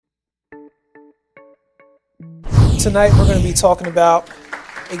Tonight we're going to be talking about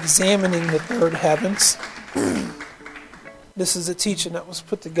examining the third heavens. This is a teaching that was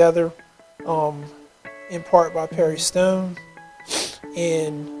put together in part by Perry Stone,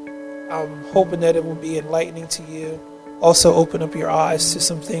 and I'm hoping that it will be enlightening to you. Also open up your eyes to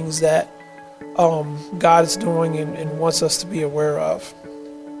some things that God is doing and wants us to be aware of.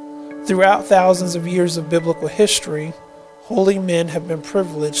 Throughout thousands of years of biblical history, holy men have been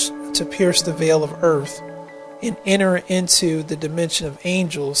privileged to pierce the veil of earth and enter into the dimension of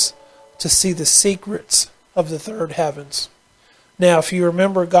angels to see the secrets of the third heavens. Now, if you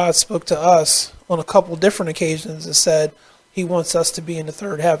remember, God spoke to us on a couple different occasions and said he wants us to be in the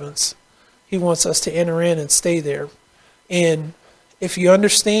third heavens. He wants us to enter in and stay there. And if you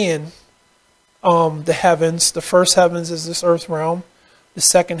understand the heavens, the first heavens is this earth realm. The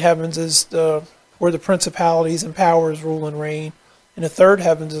second heavens is where the principalities and powers rule and reign. And the third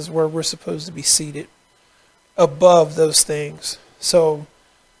heavens is where we're supposed to be seated above those things. So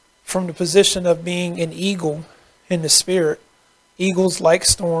from the position of being an eagle in the spirit, eagles like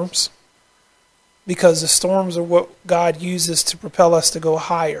storms because the storms are what God uses to propel us to go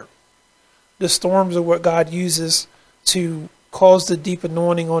higher. The storms are what God uses to cause the deep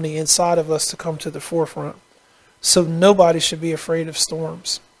anointing on the inside of us to come to the forefront. So nobody should be afraid of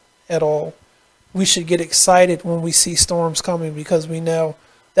storms at all. We should get excited when we see storms coming because we know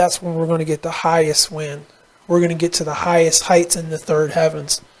that's when we're going to get the highest wind. We're going to get to the highest heights in the third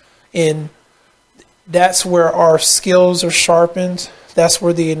heavens. And that's where our skills are sharpened. That's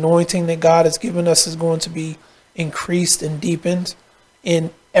where the anointing that God has given us is going to be increased and deepened. And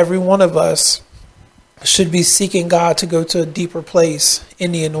every one of us should be seeking God to go to a deeper place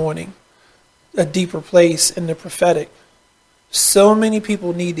in the anointing, a deeper place in the prophetic. So many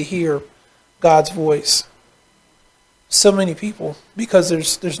people need to hear God's voice. So many people, because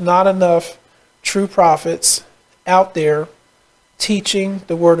there's not enough true prophets out there teaching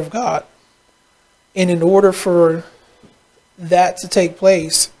the Word of God. And in order for that to take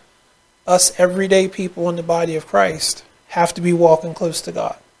place, us everyday people in the body of Christ have to be walking close to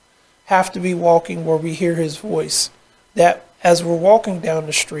God, have to be walking where we hear His voice. That as we're walking down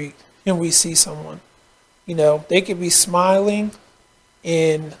the street and we see someone, they could be smiling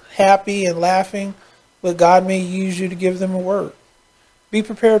and happy and laughing, but God may use you to give them a word. Be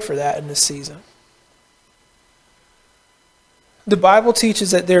prepared for that in this season. The Bible teaches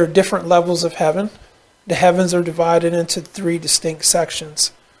that there are different levels of heaven. The heavens are divided into 3 distinct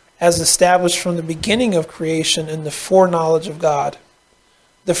sections, as established from the beginning of creation in the foreknowledge of God.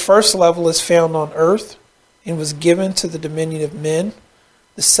 The first level is found on earth and was given to the dominion of men.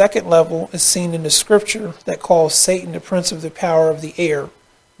 The second level is seen in the scripture that calls Satan the prince of the power of the air.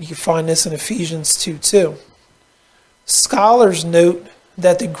 You can find this in Ephesians 2:2. Scholars note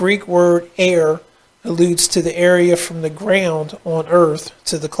that the Greek word air alludes to the area from the ground on earth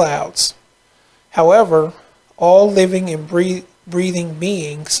to the clouds. However, all living and breathing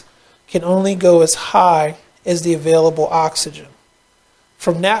beings can only go as high as the available oxygen.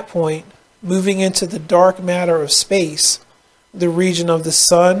 From that point, moving into the dark matter of space, the region of the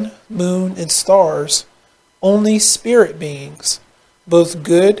sun, moon, and stars, only spirit beings, both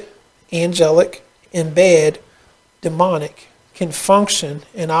good, angelic, and bad, demonic, can function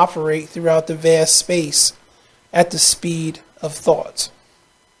and operate throughout the vast space at the speed of thought.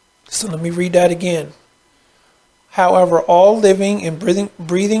 So let me read that again. However, all living and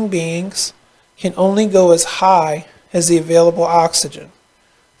breathing beings can only go as high as the available oxygen.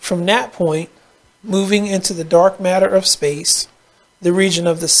 From that point, moving into the dark matter of space, the region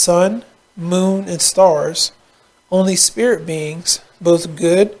of the sun, moon, and stars, only spirit beings, both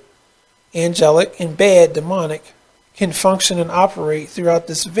good, angelic, and bad, demonic, can function and operate throughout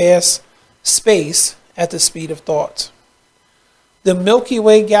this vast space at the speed of thought. The Milky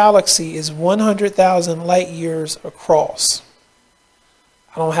Way galaxy is 100,000 light years across.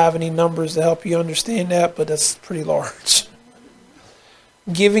 I don't have any numbers to help you understand that, but that's pretty large.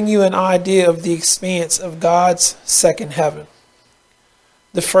 Giving you an idea of the expanse of God's second heaven.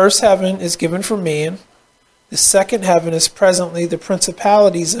 The first heaven is given for man. The second heaven is presently the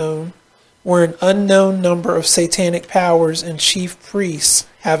principality zone, where an unknown number of satanic powers and chief priests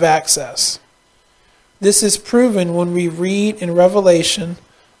have access. This is proven when we read in Revelation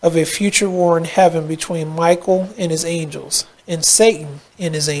of a future war in heaven between Michael and his angels and Satan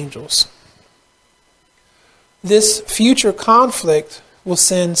and his angels. This future conflict will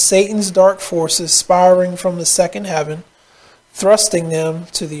send Satan's dark forces spiraling from the second heaven, thrusting them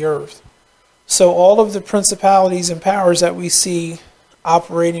to the earth. So all of the principalities and powers that we see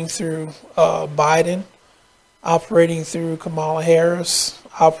operating through Biden, operating through Kamala Harris,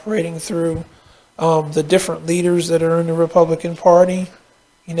 operating through the different leaders that are in the Republican Party,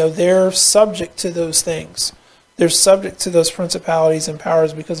 they're subject to those things. They're subject to those principalities and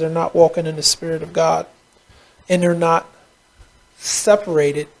powers because they're not walking in the Spirit of God. And they're not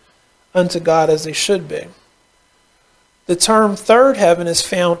separated unto God as they should be. The term third heaven is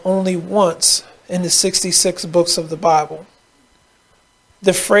found only once in the 66 books of the Bible.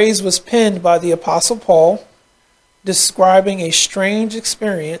 The phrase was penned by the Apostle Paul, describing a strange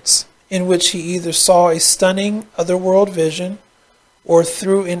experience in which he either saw a stunning otherworld vision or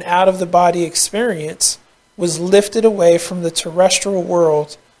through an out-of-the-body experience was lifted away from the terrestrial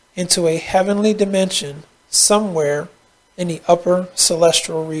world into a heavenly dimension somewhere in the upper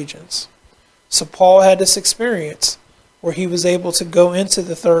celestial regions. So Paul had this experience where he was able to go into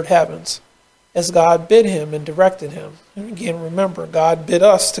the third heavens as God bid him and directed him. And again, remember, God bid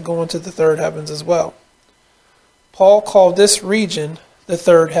us to go into the third heavens as well. Paul called this region the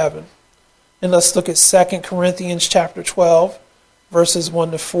third heaven. And let's look at 2 Corinthians chapter 12, verses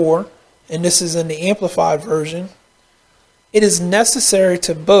 1 to 4. And this is in the Amplified Version. It is necessary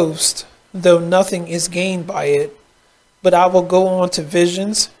to boast, though nothing is gained by it, but I will go on to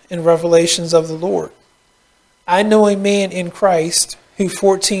visions and revelations of the Lord. I know a man in Christ who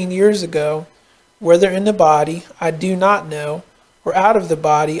 14 years ago, whether in the body I do not know, or out of the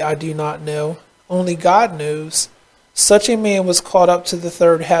body I do not know, only God knows, such a man was caught up to the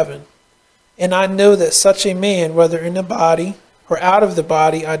third heaven. And I know that such a man, whether in the body or out of the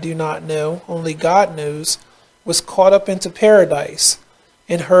body I do not know, only God knows, was caught up into paradise,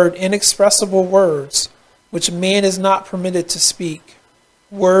 and heard inexpressible words, which man is not permitted to speak,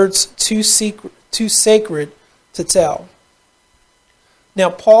 words too sacred to tell. Now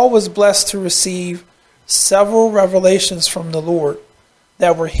Paul was blessed to receive several revelations from the Lord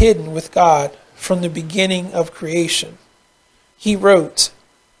that were hidden with God from the beginning of creation. He wrote,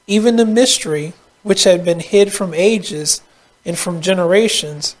 even the mystery which had been hid from ages and from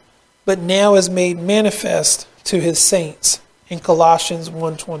generations, but now is made manifest to his saints, in Colossians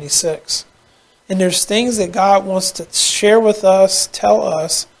 1:26. And there's things that God wants to share with us, tell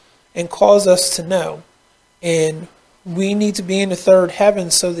us, and cause us to know. And we need to be in the third heaven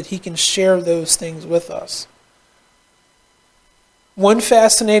so that he can share those things with us. One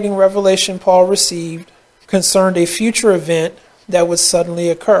fascinating revelation Paul received concerned a future event that would suddenly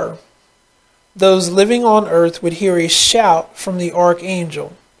occur. Those living on earth would hear a shout from the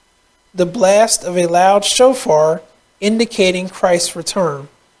archangel, the blast of a loud shofar indicating Christ's return,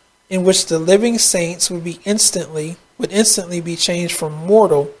 in which the living saints would instantly be changed from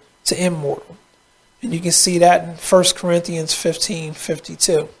mortal to immortal. And you can see that in 1 Corinthians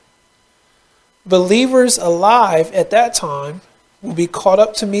 15:52. Believers alive at that time will be caught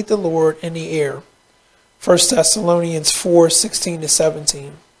up to meet the Lord in the air. 1 Thessalonians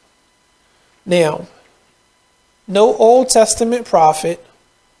 4:16-17. Now, no Old Testament prophet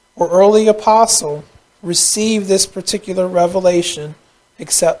or early apostle received this particular revelation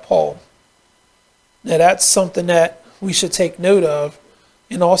except Paul. Now that's something that we should take note of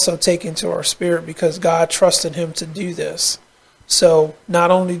and also take into our spirit, because God trusted him to do this. So not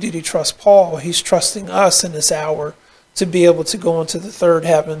only did he trust Paul, he's trusting us in this hour to be able to go into the third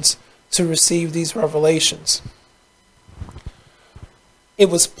heavens to receive these revelations. It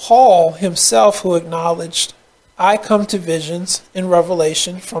was Paul himself who acknowledged, I come to visions and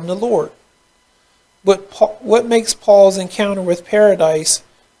revelation from the Lord. What makes Paul's encounter with paradise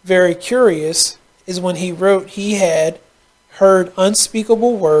very curious is when he wrote he had heard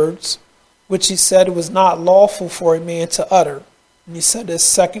unspeakable words, which he said was not lawful for a man to utter. And he said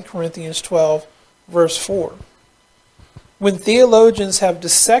this 2 Corinthians 12, verse 4. When theologians have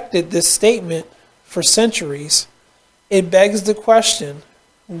dissected this statement for centuries, it begs the question,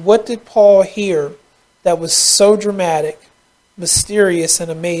 what did Paul hear that was so dramatic, mysterious,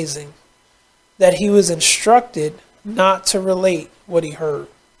 and amazing that he was instructed not to relate what he heard?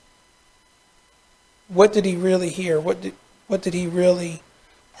 What did he really hear? What did he really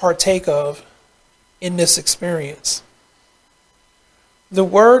partake of in this experience? The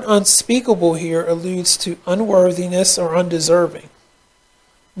word unspeakable here alludes to unworthiness or undeserving.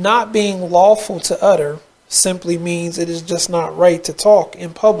 Not being lawful to utter simply means it is just not right to talk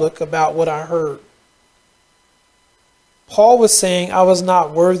in public about what I heard. Paul was saying I was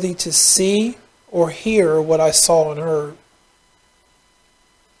not worthy to see or hear what I saw and heard,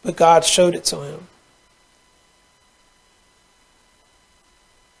 but God showed it to him.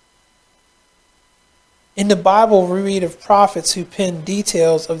 In the Bible, we read of prophets who penned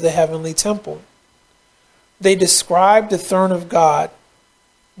details of the heavenly temple. They described the throne of God,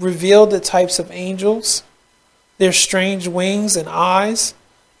 revealed the types of angels, their strange wings and eyes,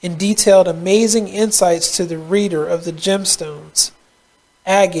 and detailed amazing insights to the reader of the gemstones,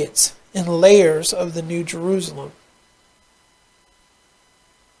 agates, and layers of the New Jerusalem.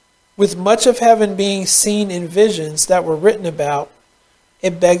 With much of heaven being seen in visions that were written about,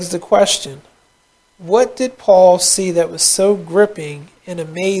 it begs the question, what did Paul see that was so gripping and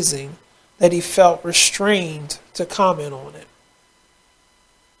amazing that he felt restrained to comment on it?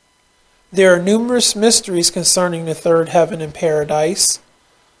 There are numerous mysteries concerning the third heaven and paradise.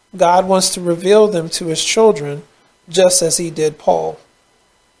 God wants to reveal them to his children, just as he did Paul.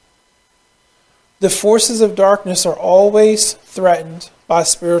 The forces of darkness are always threatened by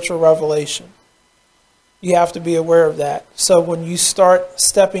spiritual revelation. You have to be aware of that. So when you start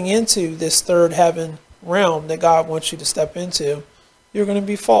stepping into this third heaven realm that God wants you to step into, you're going to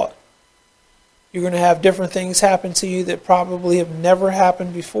be fought. You're going to have different things happen to you that probably have never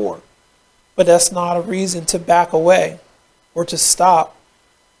happened before. But that's not a reason to back away or to stop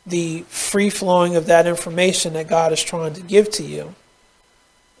the free flowing of that information that God is trying to give to you.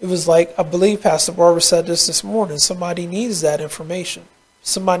 It was like, I believe Pastor Barbara said this morning, somebody needs that information.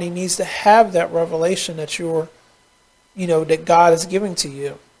 Somebody needs to have that revelation that that God is giving to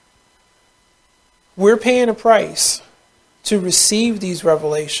you. We're paying a price to receive these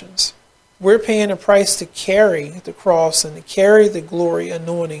revelations. We're paying a price to carry the cross and to carry the glory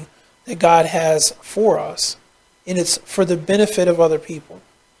anointing that God has for us. And it's for the benefit of other people.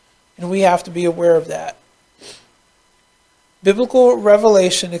 And we have to be aware of that. Biblical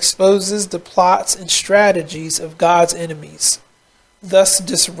revelation exposes the plots and strategies of God's enemies, thus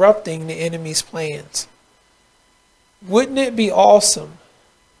disrupting the enemy's plans. Wouldn't it be awesome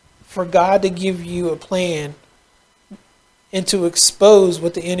for God to give you a plan and to expose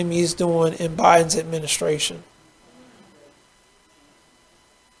what the enemy is doing in Biden's administration?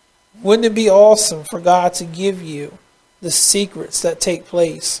 Wouldn't it be awesome for God to give you the secrets that take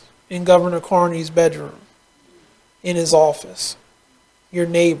place in Governor Carney's bedroom, in his office, your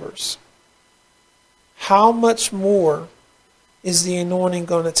neighbors? How much more is the anointing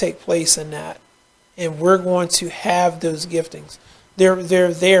going to take place in that? And we're going to have those giftings. They're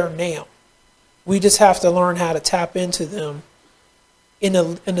there now. We just have to learn how to tap into them in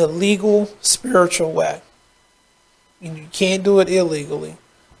a legal, spiritual way. And you can't do it illegally,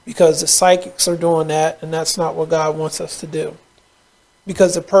 because the psychics are doing that, and that's not what God wants us to do.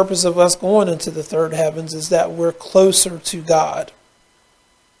 Because the purpose of us going into the third heavens is that we're closer to God.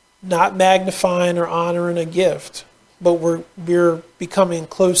 Not magnifying or honoring a gift, but we're becoming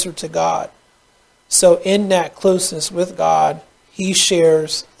closer to God. So in that closeness with God, he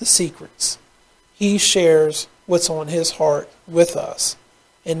shares the secrets. He shares what's on his heart with us.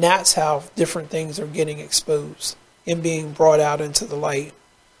 And that's how different things are getting exposed and being brought out into the light.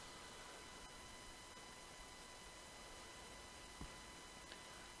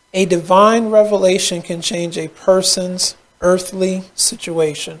 A divine revelation can change a person's earthly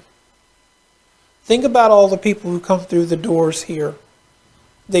situation. Think about all the people who come through the doors here.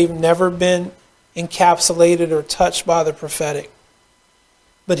 They've never been encapsulated or touched by the prophetic.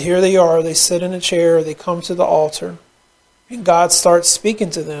 But here they are, they sit in a chair, they come to the altar, and God starts speaking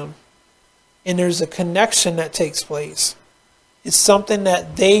to them. And there's a connection that takes place. It's something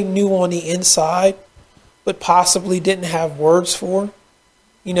that they knew on the inside, but possibly didn't have words for,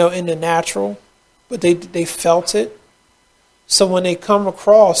 in the natural, but they felt it. So when they come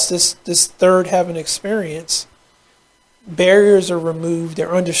across this third heaven experience, barriers are removed,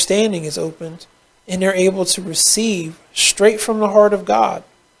 their understanding is opened, and they're able to receive straight from the heart of God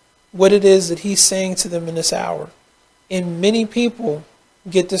what it is that he's saying to them in this hour. And many people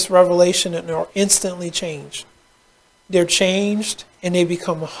get this revelation and are instantly changed. They're changed and they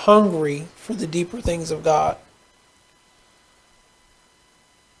become hungry for the deeper things of God.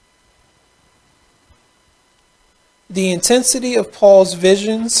 The intensity of Paul's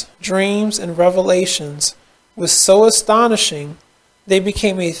visions, dreams, and revelations was so astonishing, they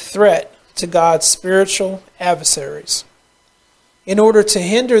became a threat to God's spiritual adversaries. In order to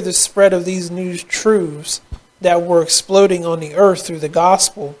hinder the spread of these new truths that were exploding on the earth through the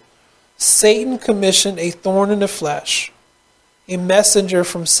gospel, Satan commissioned a thorn in the flesh, a messenger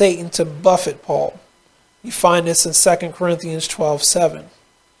from Satan to buffet Paul. You find this in 2 Corinthians 12:7.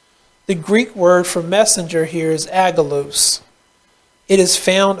 The Greek word for messenger here is agolos. It is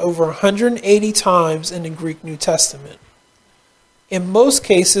found over 180 times in the Greek New Testament. In most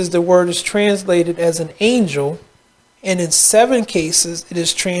cases, the word is translated as an angel, and in 7 cases, it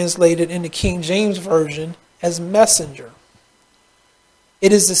is translated in the King James Version as messenger.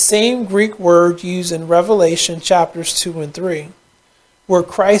 It is the same Greek word used in Revelation chapters 2 and 3, where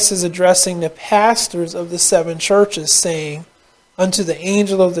Christ is addressing the pastors of the 7 churches, saying, unto the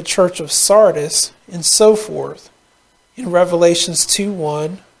angel of the church of Sardis, and so forth. In Revelations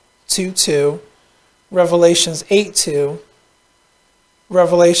 2:1, 2:2, Revelations 8:2,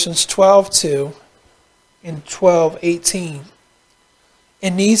 Revelations 12:2, and 12:18.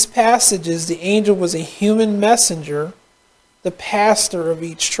 In these passages, the angel was a human messenger, the pastor of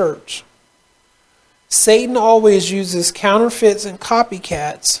each church. Satan always uses counterfeits and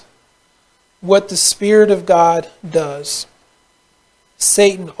copycats, what the Spirit of God does.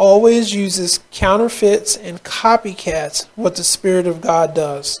 Satan always uses counterfeits and copycats, what the Spirit of God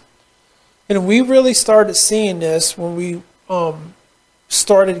does. And we really started seeing this when we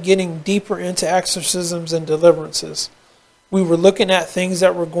started getting deeper into exorcisms and deliverances. We were looking at things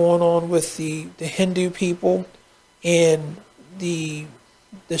that were going on with the Hindu people and the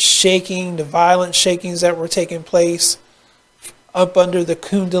shaking, the violent shakings that were taking place up under the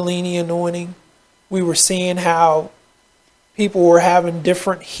Kundalini anointing. We were seeing how people were having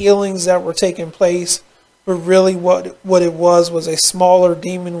different healings that were taking place, but really what it was a smaller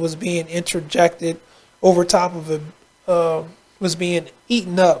demon was being interjected over top of was being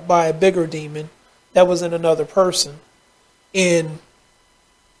eaten up by a bigger demon that was in another person. And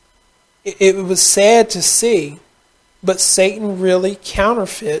it was sad to see, but Satan really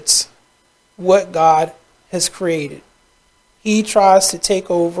counterfeits what God has created. He tries to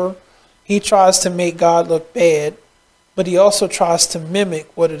take over. He tries to make God look bad, but he also tries to mimic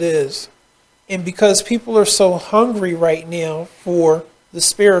what it is. And because people are so hungry right now for the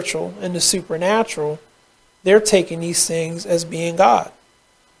spiritual and the supernatural, they're taking these things as being God.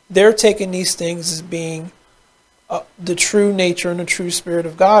 They're taking these things as being the true nature and the true spirit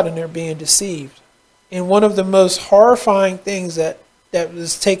of God, and they're being deceived. And one of the most horrifying things that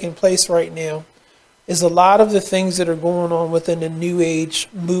is taking place right now is a lot of the things that are going on within the New Age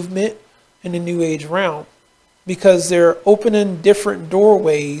movement and the New Age realm, because they're opening different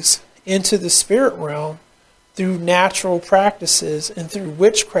doorways into the spirit realm through natural practices and through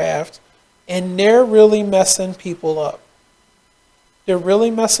witchcraft, and they're really messing people up. They're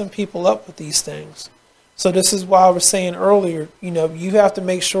really messing people up with these things. So this is why I was saying earlier, you have to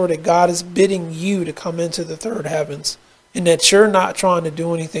make sure that God is bidding you to come into the third heavens, and that you're not trying to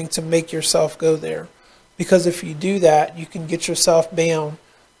do anything to make yourself go there. Because if you do that, you can get yourself bound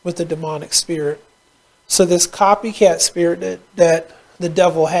with the demonic spirit. So this copycat spirit that the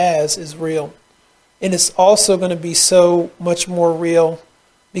devil has is real. And it's also going to be so much more real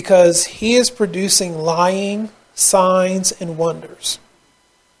because he is producing lying signs and wonders.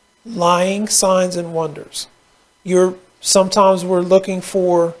 Lying signs and wonders. Sometimes we're looking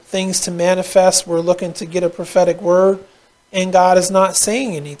for things to manifest. We're looking to get a prophetic word, and God is not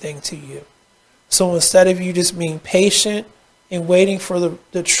saying anything to you. So instead of you just being patient and waiting for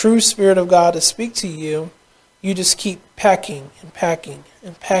the true Spirit of God to speak to you, you just keep pecking and pecking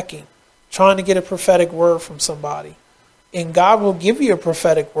and pecking, trying to get a prophetic word from somebody. And God will give you a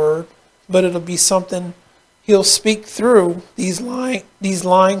prophetic word, but it'll be something He'll speak through these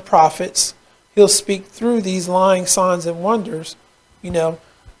lying prophets. He'll speak through these lying signs and wonders.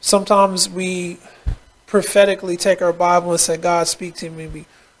 Sometimes we prophetically take our Bible and say, God, speak to me. We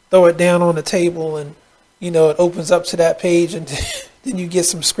throw it down on the table and, it opens up to that page, and then you get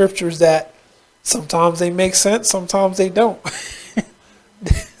some scriptures that sometimes they make sense, sometimes they don't.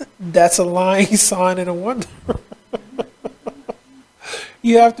 That's a lying sign and a wonder.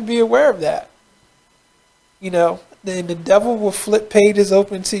 You have to be aware of that. Then the devil will flip pages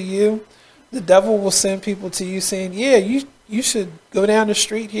open to you. The devil will send people to you saying, yeah, you should go down the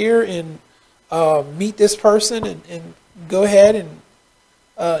street here and meet this person and go ahead and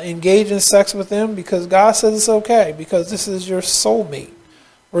engage in sex with them because God says it's okay, because this is your soulmate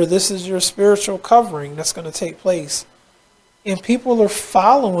or this is your spiritual covering that's going to take place. And people are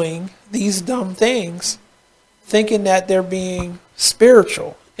following these dumb things thinking that they're being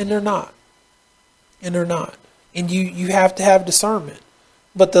spiritual, and they're not. And they're not. And you have to have discernment.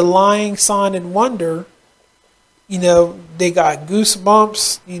 But the lying sign and wonder, they got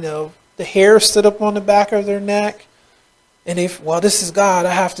goosebumps, the hair stood up on the back of their neck. And this is God,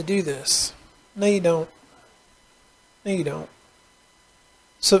 I have to do this. No, you don't. No, you don't.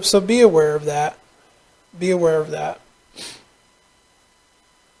 So be aware of that. Be aware of that.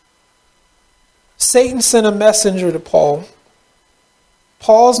 Satan sent a messenger to Paul.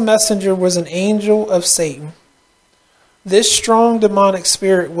 Paul's messenger was an angel of Satan. This strong demonic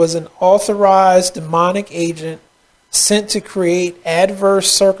spirit was an authorized demonic agent sent to create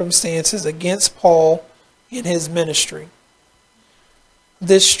adverse circumstances against Paul in his ministry.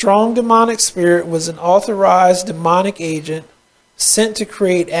 This strong demonic spirit was an authorized demonic agent sent to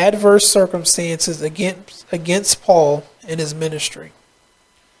create adverse circumstances against Paul in his ministry.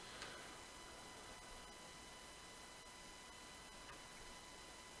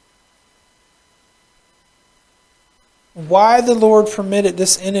 Why the Lord permitted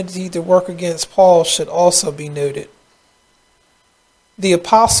this entity to work against Paul should also be noted. The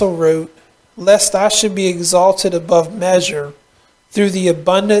apostle wrote, "Lest I should be exalted above measure through the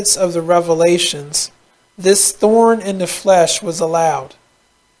abundance of the revelations, this thorn in the flesh was allowed."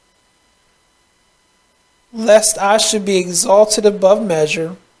 Lest I should be exalted above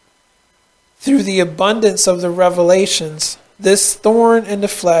measure through the abundance of the revelations, this thorn in the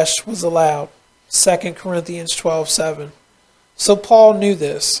flesh was allowed. 2 Corinthians 12:7. So Paul knew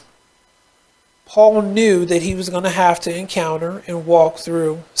this. Paul knew that he was going to have to encounter and walk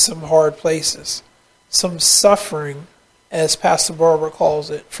through some hard places, some suffering, as Pastor Barbara calls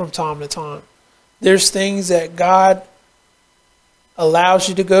it, from time to time. There's things that God allows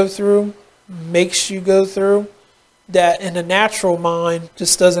you to go through, makes you go through, that in a natural mind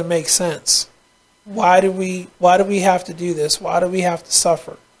just doesn't make sense. Why do we have to do this? Why do we have to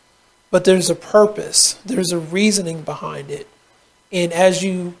suffer? But there's a purpose. There's a reasoning behind it. And as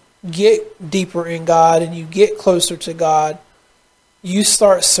you get deeper in God and you get closer to God, you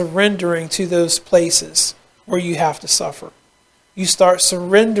start surrendering to those places where you have to suffer. You start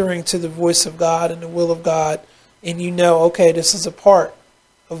surrendering to the voice of God and the will of God, and you know, okay, this is a part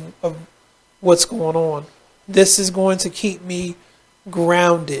of what's going on. This is going to keep me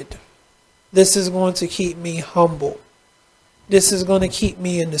grounded. This is going to keep me humble. This is going to keep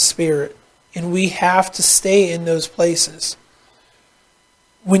me in the spirit. And we have to stay in those places.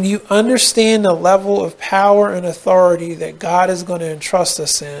 When you understand the level of power and authority that God is going to entrust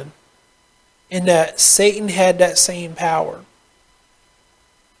us in, and that Satan had that same power,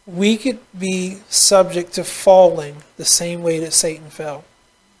 we could be subject to falling the same way that Satan fell.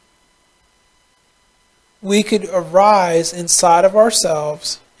 We could arise inside of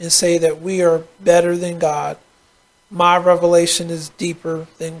ourselves and say that we are better than God. My revelation is deeper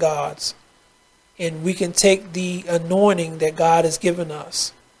than God's. And we can take the anointing that God has given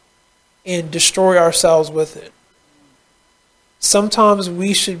us and destroy ourselves with it. Sometimes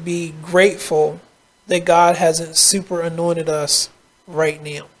we should be grateful that God hasn't super anointed us right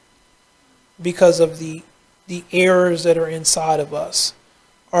now because of the errors that are inside of us,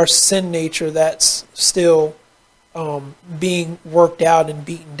 our sin nature that's still being worked out and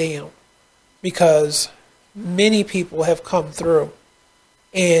beaten down, because many people have come through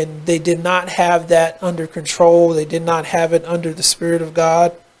and they did not have that under control. They did not have it under the Spirit of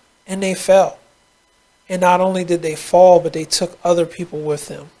God, and they fell. And not only did they fall, but they took other people with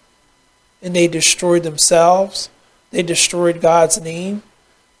them. And they destroyed themselves. They destroyed God's name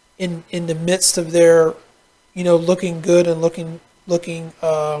in the midst of their, looking good and looking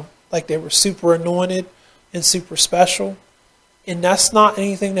like they were super anointed and super special. And that's not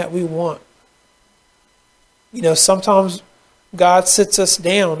anything that we want. Sometimes God sits us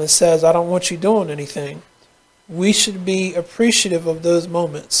down and says, I don't want you doing anything. We should be appreciative of those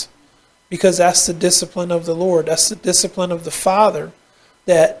moments, because that's the discipline of the Lord. That's the discipline of the Father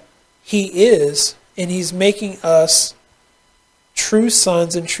that He is, and He's making us true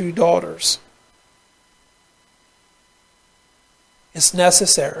sons and true daughters. It's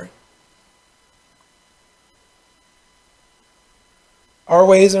necessary. Our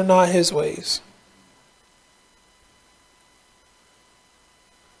ways are not His ways.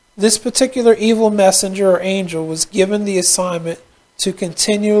 This particular evil messenger or angel was given the assignment to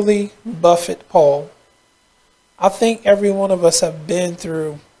continually buffet Paul. I think every one of us have been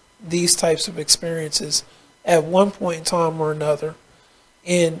through these types of experiences at one point in time or another.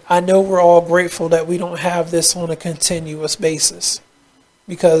 And I know we're all grateful that we don't have this on a continuous basis,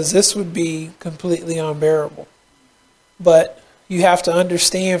 because this would be completely unbearable. But you have to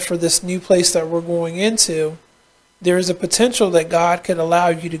understand, for this new place that we're going into, there is a potential that God could allow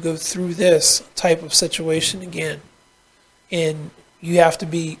you to go through this type of situation again. And you have to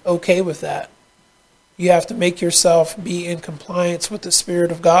be okay with that. You have to make yourself be in compliance with the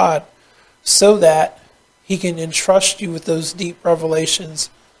Spirit of God so that He can entrust you with those deep revelations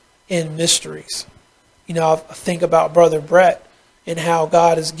and mysteries. I think about Brother Brett and how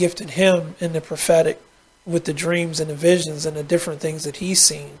God has gifted him in the prophetic with the dreams and the visions and the different things that he's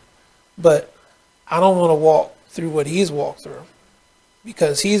seen. But I don't want to walk through what he's walked through,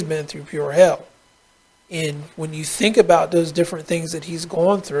 because he's been through pure hell. And when you think about those different things that he's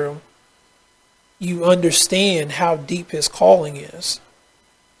gone through, you understand how deep his calling is.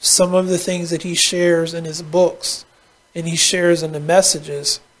 Some of the things that he shares in his books and he shares in the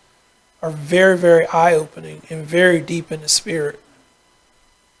messages are very, very eye-opening and very deep in the spirit.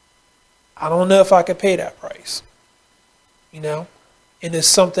 I don't know if I could pay that price. And it's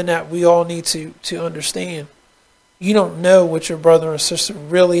something that we all need to understand. You don't know what your brother or sister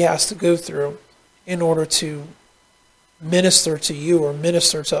really has to go through in order to minister to you or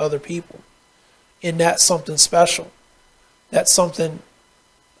minister to other people. And that's something special. That's something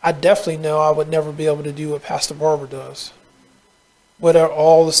I definitely know I would never be able to do what Pastor Barbara does. Whatever,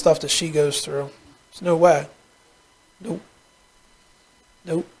 all the stuff that she goes through. There's no way. Nope.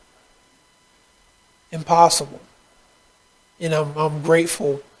 Impossible. And I'm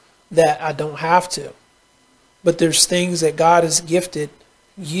grateful that I don't have to. But there's things that God has gifted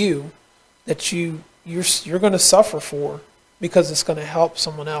you that you're going to suffer for because it's going to help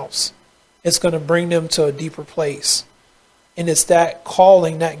someone else. It's going to bring them to a deeper place. And it's that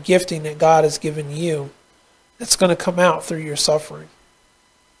calling, that gifting that God has given you that's going to come out through your suffering.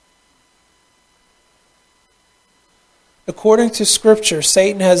 According to Scripture,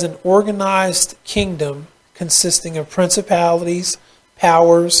 Satan has an organized kingdom consisting of principalities,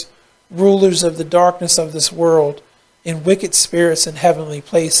 powers, rulers of the darkness of this world, and wicked spirits in heavenly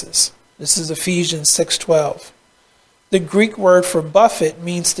places. This is Ephesians 6:12. The Greek word for buffet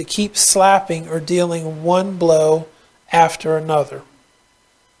means to keep slapping or dealing one blow after another.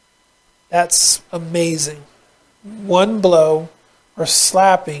 That's amazing. One blow or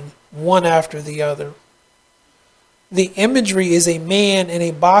slapping one after the other. The imagery is a man in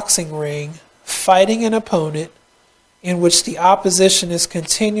a boxing ring fighting an opponent in which the opposition is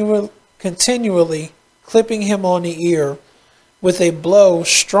continually clipping him on the ear with a blow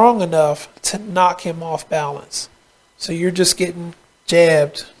strong enough to knock him off balance. So you're just getting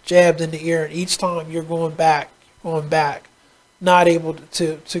jabbed in the ear, and each time you're going back, not able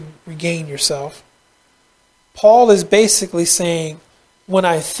to regain yourself. Paul is basically saying, when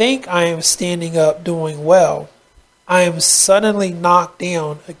I think I am standing up doing well, I am suddenly knocked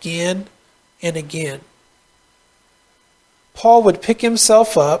down again and again. Paul would pick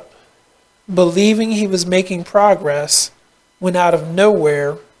himself up, believing he was making progress, when out of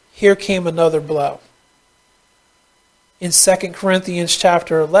nowhere, here came another blow. In 2 Corinthians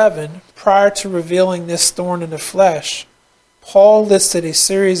chapter 11, prior to revealing this thorn in the flesh, Paul listed a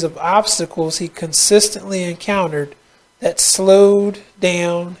series of obstacles he consistently encountered that slowed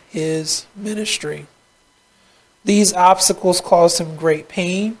down his ministry. These obstacles caused him great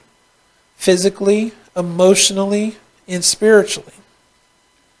pain, physically, emotionally, and spiritually.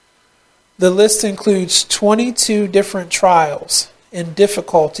 The list includes 22 different trials and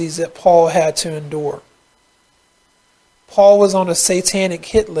difficulties that Paul had to endure. Paul was on a satanic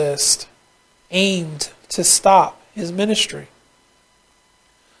hit list aimed to stop his ministry.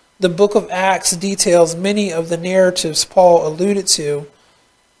 The book of Acts details many of the narratives Paul alluded to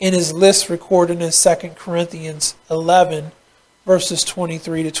in his list recorded in 2 Corinthians 11, verses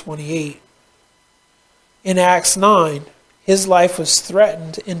 23 to 28. In Acts 9, his life was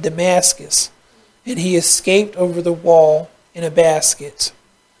threatened in Damascus, and he escaped over the wall in a basket.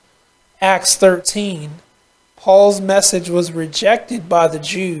 Acts 13, Paul's message was rejected by the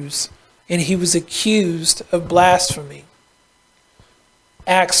Jews, and he was accused of blasphemy.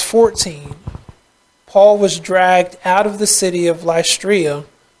 Acts 14, Paul was dragged out of the city of Lystra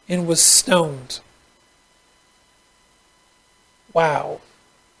and was stoned. Wow.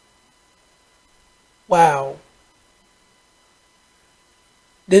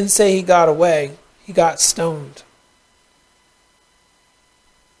 Didn't say he got away. He got stoned.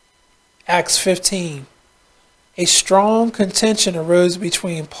 Acts 15. A strong contention arose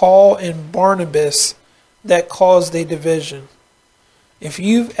between Paul and Barnabas that caused a division. If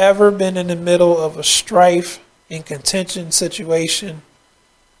you've ever been in the middle of a strife and contention situation,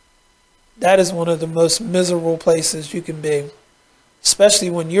 that is one of the most miserable places you can be, especially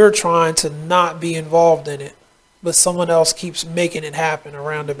when you're trying to not be involved in it, but someone else keeps making it happen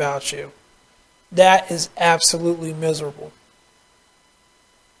around about you. That is absolutely miserable.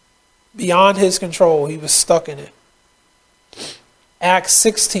 Beyond his control, he was stuck in it. Acts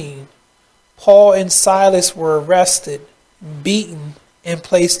 16, Paul and Silas were arrested, beaten, and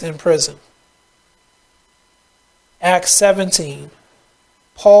placed in prison. Acts 17,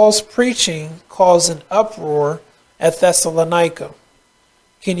 Paul's preaching caused an uproar at Thessalonica.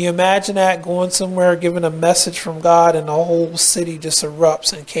 Can you imagine that, going somewhere, giving a message from God, and the whole city just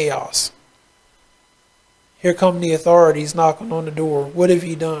erupts in chaos? Here come the authorities knocking on the door. What have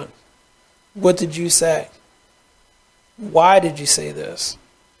you done? What did you say? Why did you say this?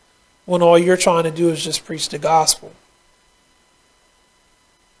 When all you're trying to do is just preach the gospel.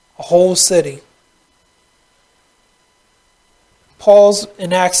 A whole city.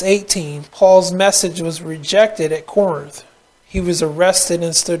 In Acts 18, Paul's message was rejected at Corinth. He was arrested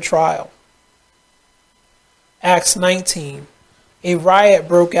and stood trial. Acts 19. A riot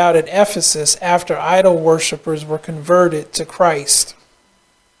broke out at Ephesus after idol worshippers were converted to Christ.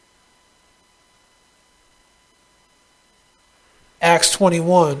 Acts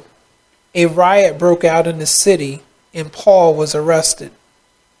 21. A riot broke out in the city and Paul was arrested.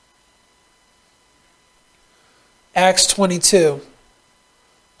 Acts 22.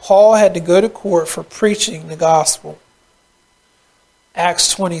 Paul had to go to court for preaching the gospel.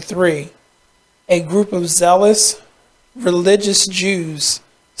 Acts 23. A group of zealous, religious Jews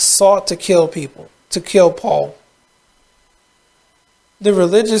sought to kill Paul. The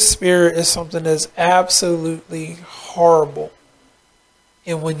religious spirit is something that's absolutely horrible.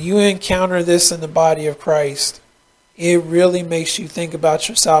 And when you encounter this in the body of Christ, it really makes you think about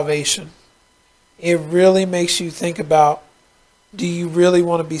your salvation. It really makes you think about, do you really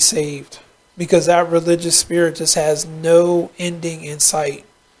want to be saved? Because that religious spirit just has no ending in sight.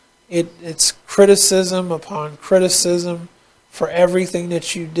 It's criticism upon criticism for everything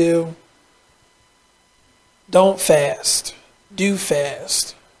that you do. Don't fast. Do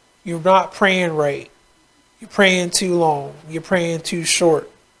fast. You're not praying right. You're praying too long. You're praying too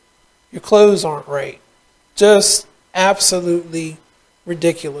short. Your clothes aren't right. Just absolutely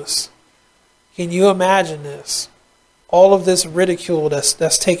ridiculous. Can you imagine this? All of this ridicule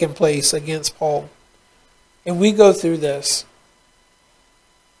that's taking place against Paul. And we go through this.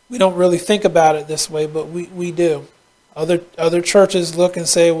 We don't really think about it this way, but we do. Other churches look and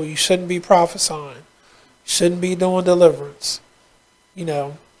say, well, you shouldn't be prophesying. You shouldn't be doing deliverance.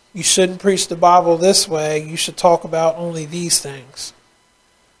 You shouldn't preach the Bible this way. You should talk about only these things.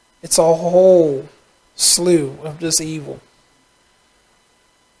 It's a whole slew of just evil.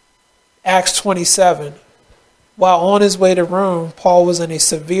 Acts 27. While on his way to Rome, Paul was in a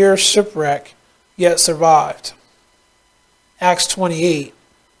severe shipwreck, yet survived. Acts 28.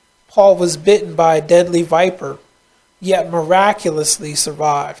 Paul was bitten by a deadly viper, yet miraculously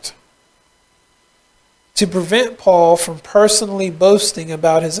survived. To prevent Paul from personally boasting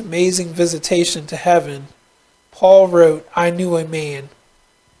about his amazing visitation to heaven, Paul wrote, I knew a man.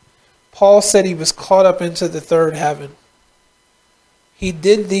 Paul said he was caught up into the third heaven. He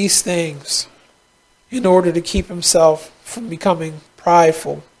did these things in order to keep himself from becoming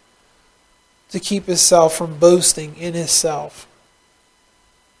prideful, to keep himself from boasting in himself.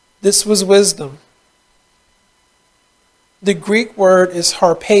 This was wisdom. The Greek word is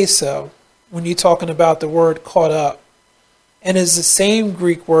harpazo when you're talking about the word caught up, and is the same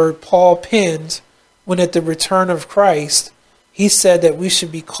Greek word Paul penned when at the return of Christ he said that we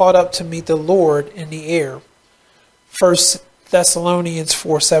should be caught up to meet the Lord in the air. 1 Thessalonians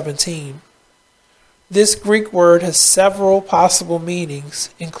 4:17. This Greek word has several possible meanings,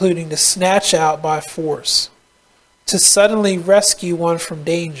 including to snatch out by force, to suddenly rescue one from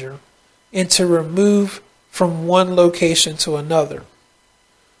danger, and to remove from one location to another.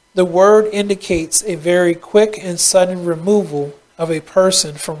 The word indicates a very quick and sudden removal of a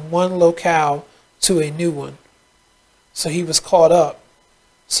person from one locale to a new one. So he was caught up.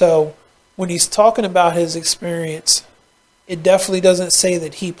 So when he's talking about his experience, it definitely doesn't say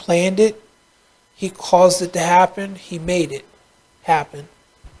that he planned it. He caused it to happen. He made it happen.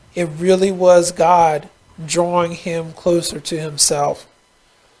 It really was God drawing him closer to himself.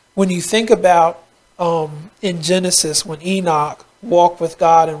 When you think about in Genesis, when Enoch walked with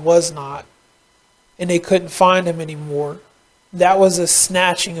God and was not, and they couldn't find him anymore, that was a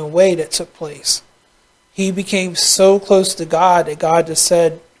snatching away that took place. He became so close to God that God just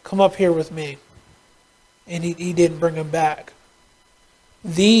said, come up here with me. And he didn't bring him back.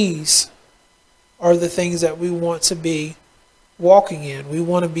 These are the things that we want to be walking in. We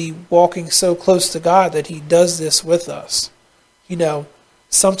want to be walking so close to God that he does this with us.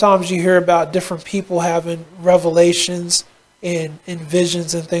 Sometimes you hear about different people having revelations and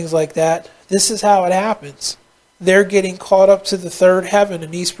visions and things like that. This is how it happens. They're getting caught up to the third heaven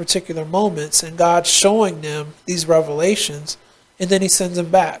in these particular moments, and God's showing them these revelations, and then he sends them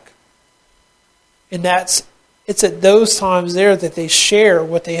back. And it's at those times there that they share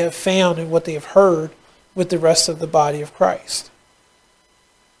what they have found and what they have heard with the rest of the body of Christ.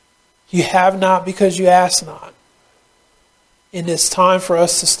 You have not because you ask not. And it's time for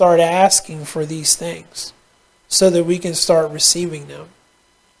us to start asking for these things so that we can start receiving them.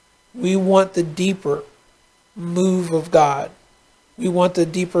 We want the deeper move of God. We want the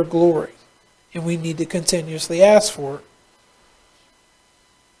deeper glory. And we need to continuously ask for it.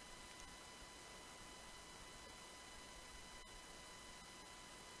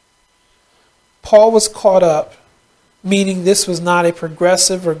 Paul was caught up, meaning this was not a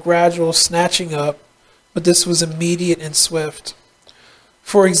progressive or gradual snatching up, but this was immediate and swift.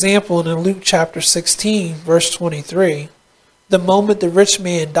 For example, in Luke chapter 16, verse 23, the moment the rich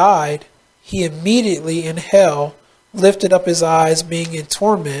man died, he immediately in hell lifted up his eyes, being in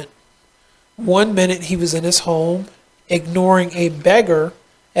torment. 1 minute he was in his home, ignoring a beggar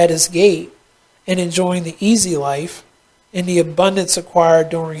at his gate and enjoying the easy life and the abundance acquired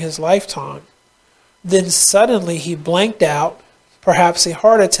during his lifetime. Then suddenly he blanked out, perhaps a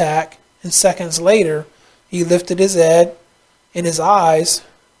heart attack, and seconds later he lifted his head and his eyes,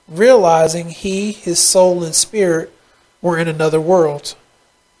 realizing he, his soul, and spirit were in another world.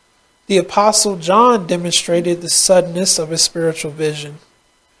 The Apostle John demonstrated the suddenness of his spiritual vision.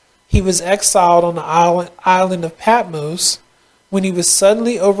 He was exiled on the island of Patmos when he was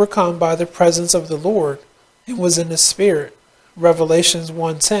suddenly overcome by the presence of the Lord and was in the Spirit, Revelations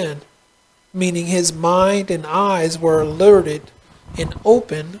 1:10, meaning his mind and eyes were alerted and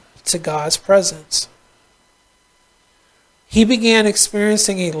open to God's presence. He began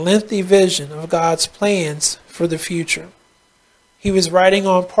experiencing a lengthy vision of God's plans for the future. He was writing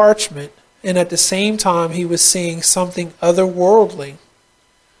on parchment, and at the same time he was seeing something otherworldly.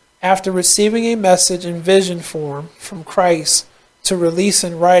 After receiving a message in vision form from Christ to release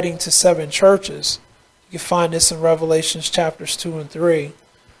in writing to 7 churches, you can find this in Revelations chapters 2 and 3,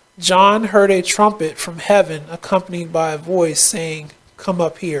 John heard a trumpet from heaven accompanied by a voice saying, "Come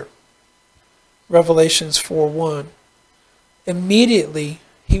up here." Revelations 4:1. Immediately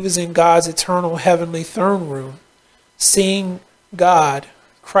he was in God's eternal heavenly throne room, seeing God,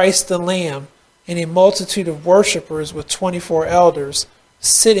 Christ the Lamb, and a multitude of worshippers with 24 elders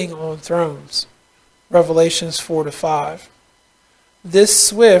sitting on thrones. Revelations 4-5. This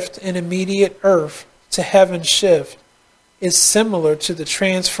swift and immediate earth to heaven shift is similar to the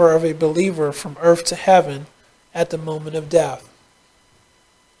transfer of a believer from earth to heaven at the moment of death.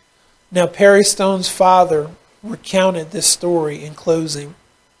 Now, Perry Stone's father recounted this story in closing.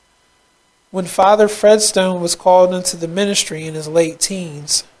 When Father Fred Stone was called into the ministry in his late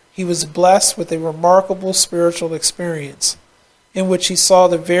teens, he was blessed with a remarkable spiritual experience in which he saw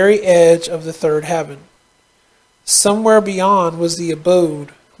the very edge of the third heaven. Somewhere beyond was the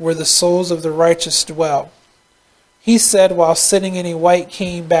abode where the souls of the righteous dwell. He said while sitting in a white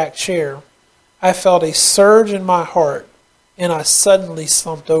cane-back chair, "I felt a surge in my heart and I suddenly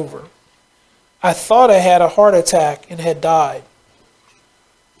slumped over. I thought I had a heart attack and had died.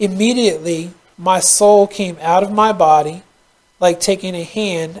 Immediately, my soul came out of my body like taking a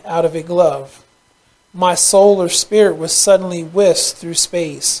hand out of a glove. My soul or spirit was suddenly whisked through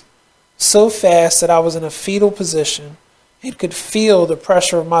space, so fast that I was in a fetal position and could feel the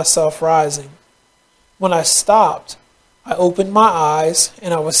pressure of myself rising. When I stopped, I opened my eyes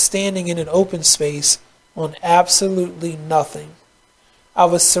and I was standing in an open space on absolutely nothing. I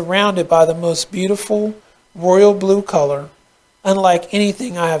was surrounded by the most beautiful royal blue color, unlike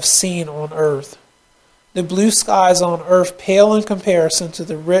anything I have seen on earth. The blue skies on earth pale in comparison to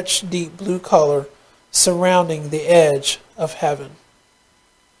the rich, deep blue color surrounding the edge of heaven."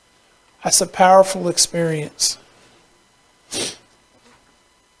 That's a powerful experience.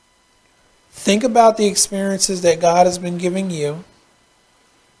 Think about the experiences that God has been giving you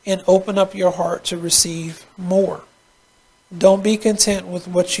and open up your heart to receive more. Don't be content with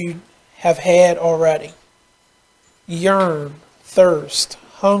what you have had already. Yearn, thirst,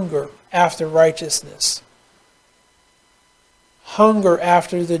 hunger after righteousness. Hunger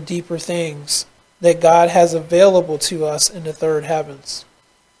after the deeper things that God has available to us in the third heavens.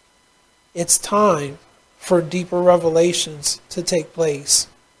 It's time for deeper revelations to take place.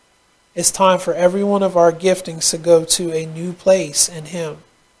 It's time for every one of our giftings to go to a new place in Him.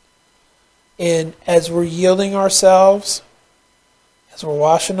 And as we're yielding ourselves, as we're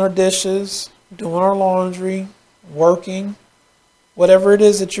washing our dishes, doing our laundry, working, whatever it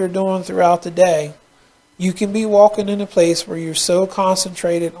is that you're doing throughout the day, you can be walking in a place where you're so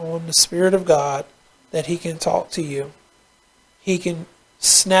concentrated on the Spirit of God that He can talk to you. He can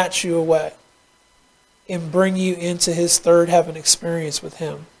snatch you away and bring you into His third heaven experience with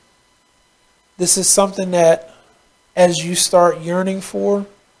Him. This is something that as you start yearning for,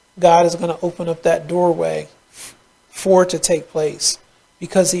 God is going to open up that doorway for it to take place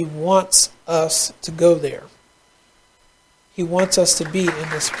because He wants us to go there. He wants us to be in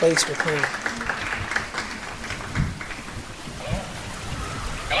this place with Him.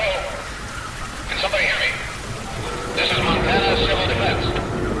 Hello? Can somebody hear me? This is Montana Civil Defense.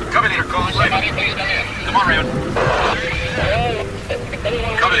 Company leader calling Raven. Somebody please come in. Come on, Raven.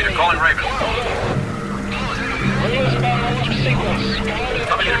 Company leader calling Raven.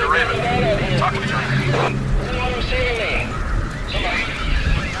 Company leader to Raven. Talk to me. Anyone receiving me? Somebody.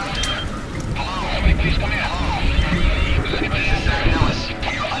 Hello? Somebody please come in. Does anybody out there?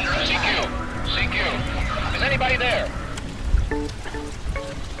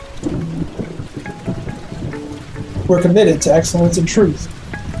 We're committed to excellence and truth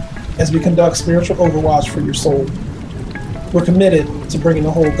as we conduct spiritual overwatch for your soul. We're committed to bringing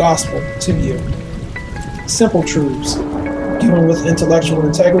the whole gospel to you. Simple truths, given with intellectual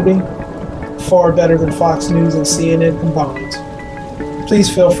integrity, far better than Fox News and CNN combined. Please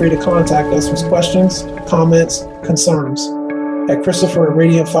feel free to contact us with questions, comments, concerns at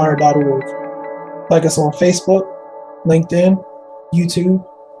Christopher@radiantfire.org. Like us on Facebook, LinkedIn, YouTube,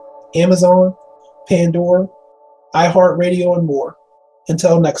 Amazon, Pandora, iHeartRadio, and more.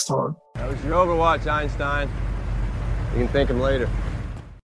 Until next time. That was your Overwatch, Einstein. You can thank him later.